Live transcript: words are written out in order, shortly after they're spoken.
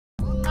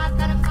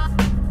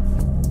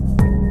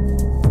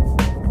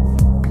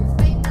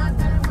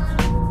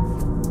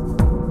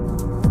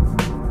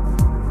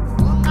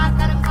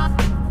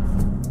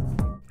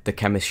The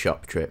Chemist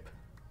Shop Trip.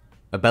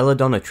 A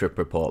Belladonna Trip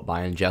Report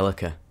by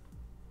Angelica.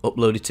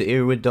 Uploaded to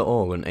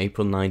earwid.org on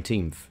April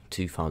 19th,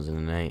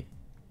 2008.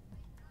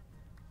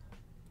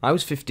 I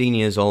was 15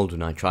 years old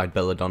when I tried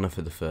Belladonna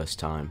for the first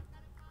time,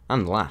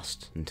 and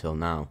last until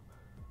now.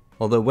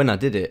 Although when I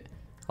did it,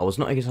 I was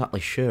not exactly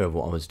sure of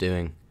what I was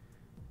doing.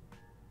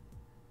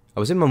 I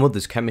was in my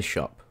mother's chemist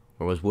shop,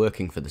 where I was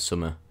working for the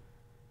summer.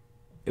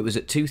 It was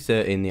at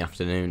 2:30 in the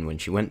afternoon when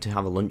she went to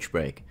have a lunch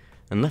break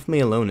and left me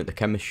alone at the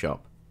chemist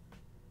shop.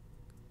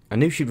 I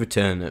knew she'd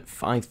return at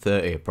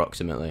 5:30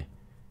 approximately.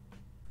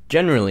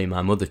 Generally,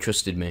 my mother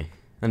trusted me,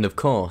 and of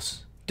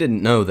course,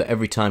 didn't know that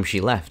every time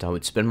she left I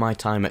would spend my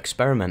time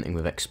experimenting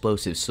with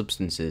explosive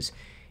substances,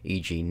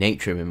 e.g.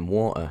 natrium in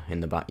water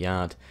in the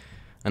backyard,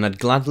 and I'd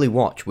gladly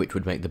watch which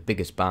would make the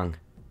biggest bang.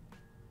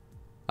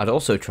 I'd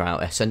also try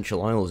out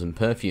essential oils and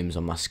perfumes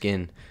on my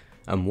skin,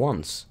 and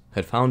once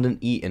had found and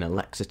eaten a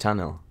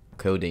Lexatanil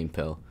codeine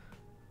pill.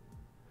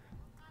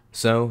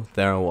 So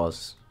there I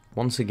was,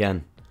 once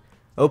again,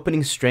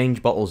 opening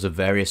strange bottles of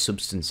various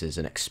substances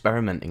and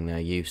experimenting their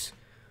use.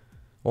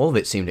 All of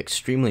it seemed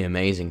extremely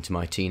amazing to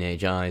my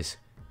teenage eyes.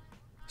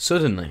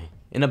 Suddenly,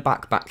 in a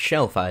back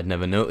shelf I had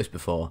never noticed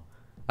before,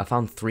 I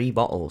found 3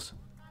 bottles.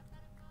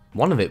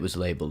 One of it was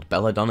labelled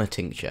Belladonna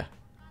tincture,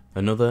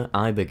 another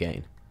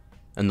ibogaine,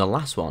 and the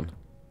last one,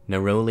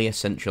 neroli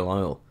essential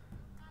oil.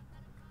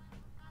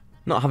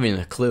 Not having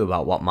a clue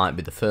about what might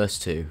be the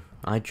first two,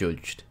 I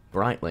judged,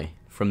 brightly,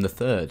 from the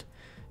third,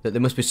 that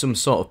there must be some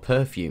sort of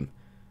perfume.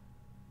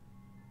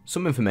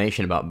 Some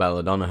information about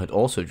Belladonna had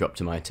also dropped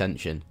to my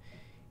attention,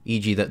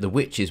 e.g. that the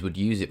witches would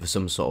use it for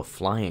some sort of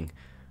flying,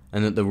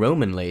 and that the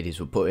Roman ladies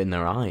would put it in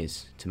their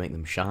eyes to make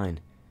them shine.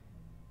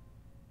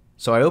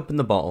 So I opened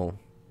the bottle,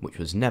 which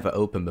was never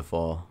opened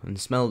before, and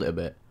smelled it a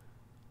bit.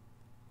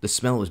 The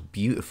smell was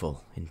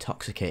beautiful,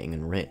 intoxicating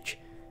and rich.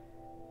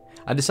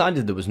 I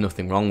decided there was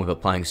nothing wrong with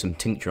applying some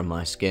tincture on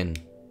my skin,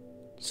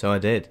 so I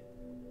did.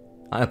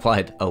 I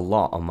applied a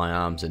lot on my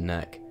arms and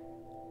neck.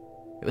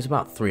 It was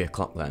about 3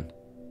 o'clock then.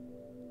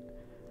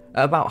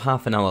 At about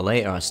half an hour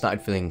later I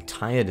started feeling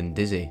tired and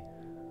dizzy,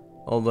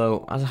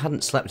 although as I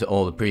hadn't slept at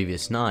all the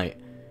previous night,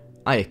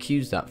 I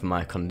accused that for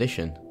my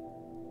condition.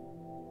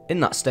 In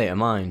that state of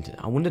mind,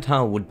 I wondered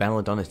how would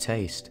Belladonna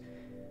taste.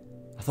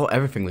 I thought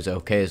everything was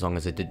okay as long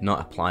as I did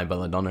not apply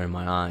Belladonna in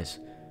my eyes.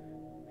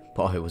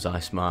 Boy was I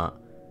smart.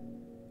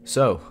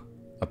 So,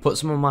 I put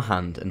some on my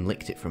hand and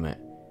licked it from it.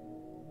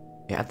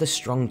 It had the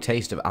strong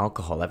taste of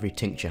alcohol every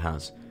tincture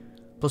has,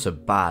 plus a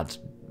bad,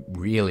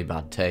 really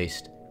bad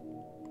taste.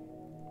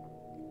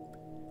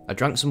 I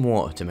drank some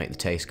water to make the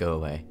taste go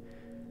away.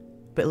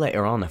 A bit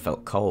later on I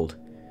felt cold.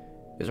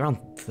 It was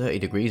around 30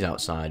 degrees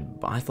outside,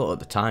 but I thought at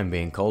the time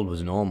being cold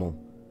was normal.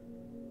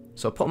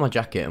 So I put on my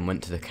jacket and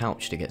went to the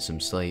couch to get some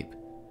sleep.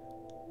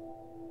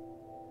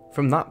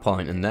 From that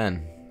point and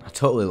then, I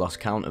totally lost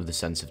count of the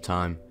sense of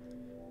time.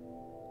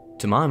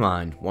 To my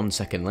mind, 1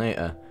 second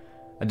later,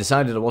 I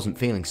decided I wasn't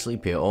feeling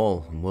sleepy at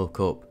all and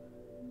woke up.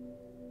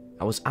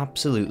 I was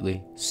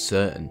absolutely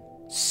certain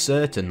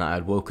that I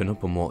had woken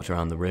up and walked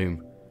around the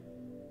room.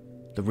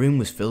 The room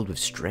was filled with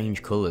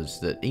strange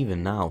colours that,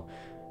 even now,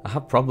 I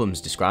have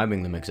problems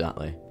describing them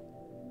exactly.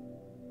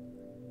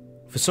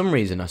 For some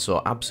reason I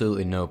saw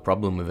absolutely no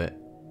problem with it.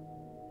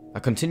 I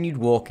continued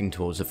walking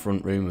towards the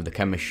front room of the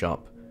chemist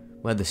shop,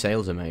 where the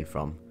sales are made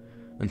from,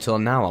 until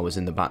now I was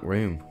in the back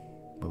room,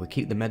 where we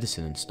keep the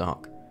medicine in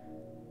stock.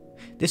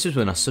 This was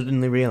when I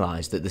suddenly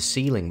realised that the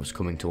ceiling was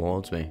coming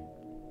towards me.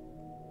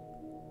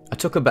 I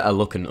took a better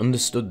look and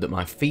understood that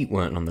my feet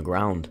weren't on the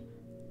ground,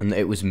 and that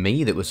it was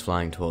me that was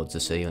flying towards the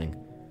ceiling.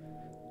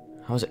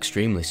 I was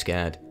extremely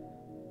scared,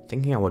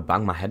 thinking I would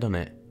bang my head on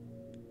it.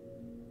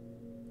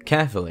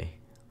 Carefully,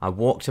 I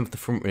walked into the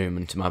front room,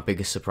 and to my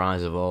biggest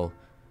surprise of all,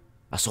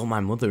 I saw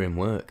my mother in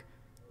work,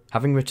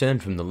 having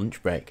returned from the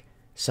lunch break,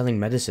 selling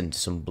medicine to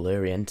some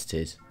blurry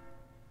entities.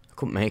 I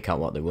couldn't make out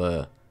what they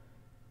were.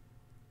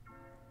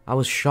 I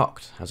was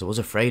shocked, as I was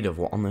afraid of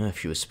what on earth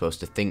she was supposed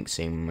to think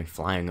seeing me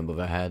flying above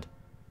her head.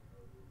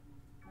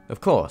 Of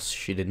course,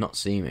 she did not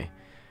see me.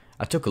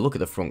 I took a look at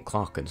the front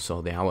clock and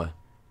saw the hour.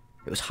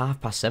 It was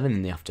 7:30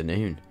 in the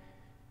afternoon.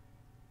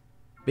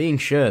 Being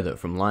sure that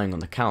from lying on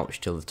the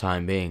couch till the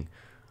time being,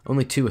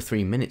 only 2 or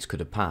 3 minutes could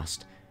have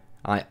passed,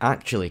 I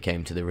actually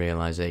came to the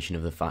realisation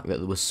of the fact that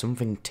there was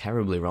something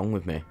terribly wrong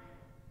with me.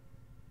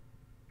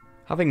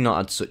 Having not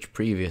had such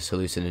previous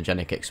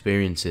hallucinogenic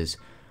experiences,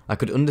 I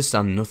could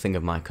understand nothing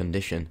of my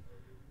condition.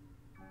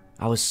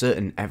 I was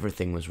certain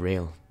everything was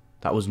real,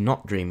 that I was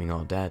not dreaming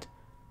or dead.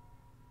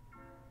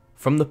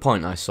 From the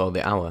point I saw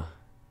the hour,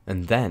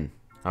 and then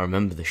I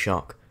remember the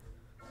shock,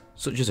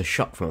 such as a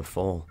shock from a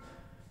fall,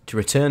 to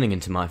returning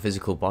into my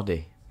physical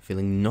body,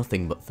 feeling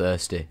nothing but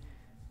thirsty.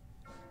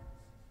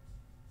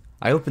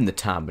 I opened the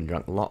tab and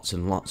drank lots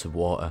and lots of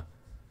water.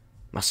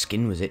 My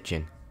skin was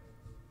itching.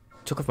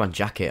 Took off my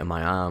jacket and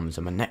my arms,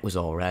 and my neck was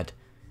all red.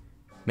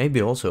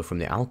 Maybe also from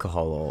the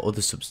alcohol or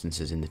other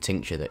substances in the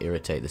tincture that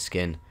irritate the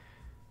skin.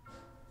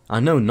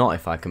 I know not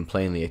if I can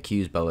plainly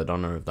accuse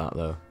Belladonna of that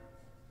though.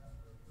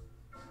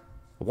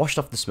 I washed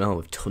off the smell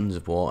with tons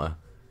of water.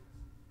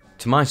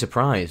 To my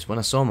surprise, when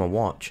I saw my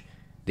watch,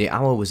 the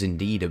hour was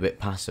indeed a bit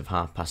past of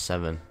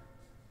 7:30.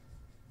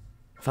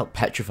 I felt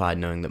petrified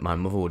knowing that my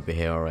mother would be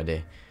here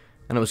already,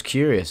 and I was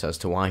curious as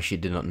to why she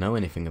did not know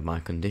anything of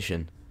my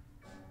condition.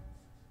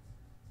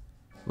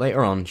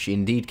 Later on, she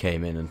indeed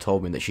came in and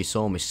told me that she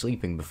saw me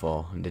sleeping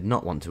before and did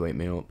not want to wake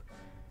me up.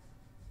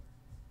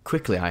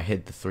 Quickly I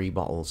hid the 3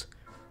 bottles,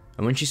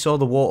 and when she saw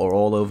the water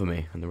all over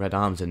me and the red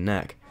arms and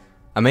neck,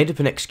 I made up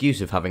an excuse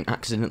of having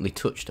accidentally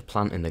touched a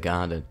plant in the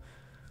garden,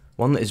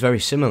 one that is very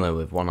similar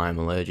with one I am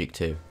allergic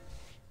to.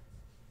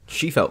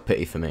 She felt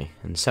pity for me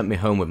and sent me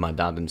home with my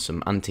dad and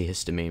some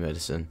antihistamine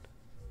medicine.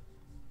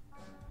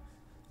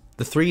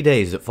 The 3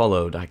 days that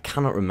followed I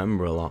cannot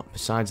remember a lot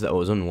besides that I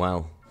was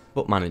unwell,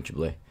 but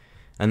manageably,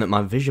 and that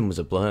my vision was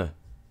a blur.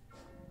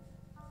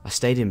 I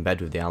stayed in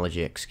bed with the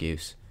allergy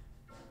excuse.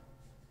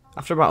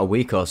 After about a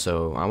week or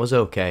so, I was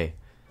okay,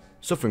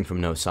 suffering from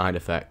no side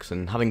effects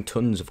and having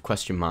tons of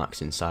question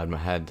marks inside my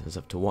head as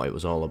to what it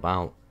was all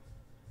about.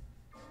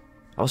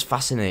 I was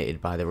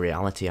fascinated by the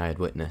reality I had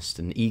witnessed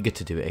and eager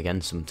to do it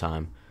again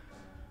sometime,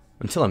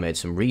 until I made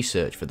some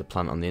research for the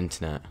plant on the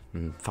internet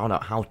and found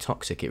out how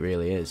toxic it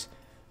really is,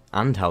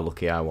 and how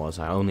lucky I was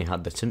I only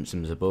had the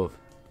symptoms above.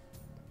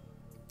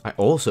 I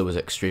also was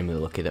extremely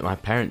lucky that my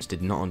parents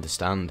did not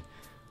understand,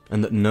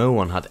 and that no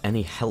one had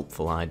any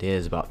helpful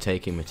ideas about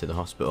taking me to the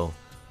hospital.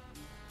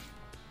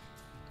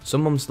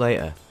 Some months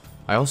later,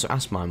 I also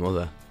asked my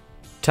mother,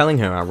 telling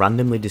her I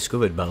randomly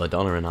discovered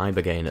Belladonna and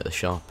Ibogaine at the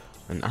shop,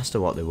 and asked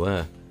her what they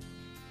were.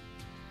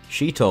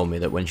 She told me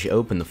that when she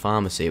opened the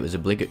pharmacy it was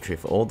obligatory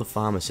for all the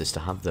pharmacists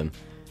to have them,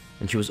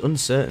 and she was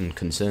uncertain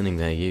concerning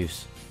their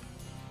use.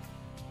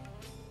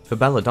 For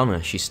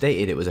Belladonna, she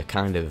stated it was a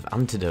kind of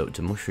antidote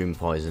to mushroom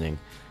poisoning,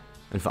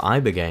 and for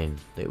Ibogaine,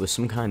 that it was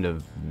some kind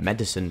of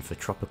medicine for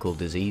tropical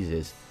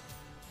diseases.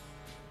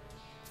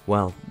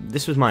 Well,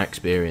 this was my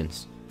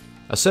experience.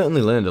 I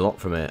certainly learned a lot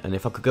from it, and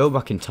if I could go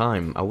back in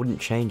time, I wouldn't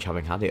change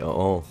having had it at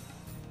all.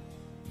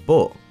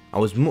 But I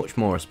was much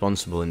more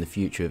responsible in the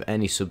future of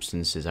any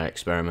substances I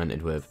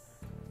experimented with.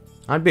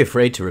 I'd be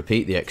afraid to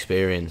repeat the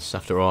experience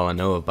after all I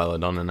know of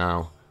Belladonna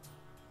now.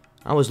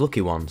 I was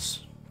lucky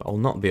once, but I'll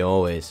not be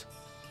always.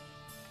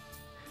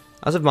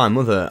 As of my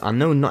mother, I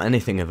know not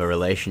anything of her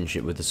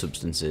relationship with the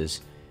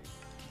substances.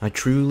 I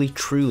truly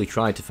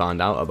tried to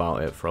find out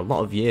about it for a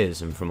lot of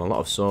years and from a lot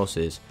of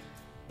sources,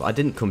 but I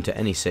didn't come to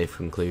any safe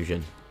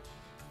conclusion.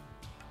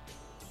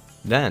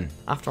 Then,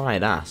 after I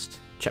had asked,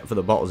 checked for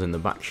the bottles in the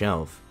back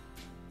shelf,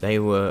 they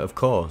were, of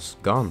course,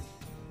 gone.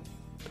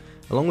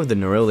 Along with the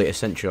neroli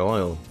essential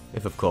oil,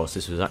 if of course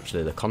this was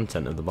actually the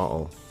content of the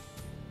bottle.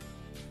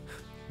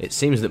 It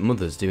seems that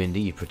mothers do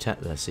indeed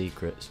protect their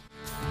secrets.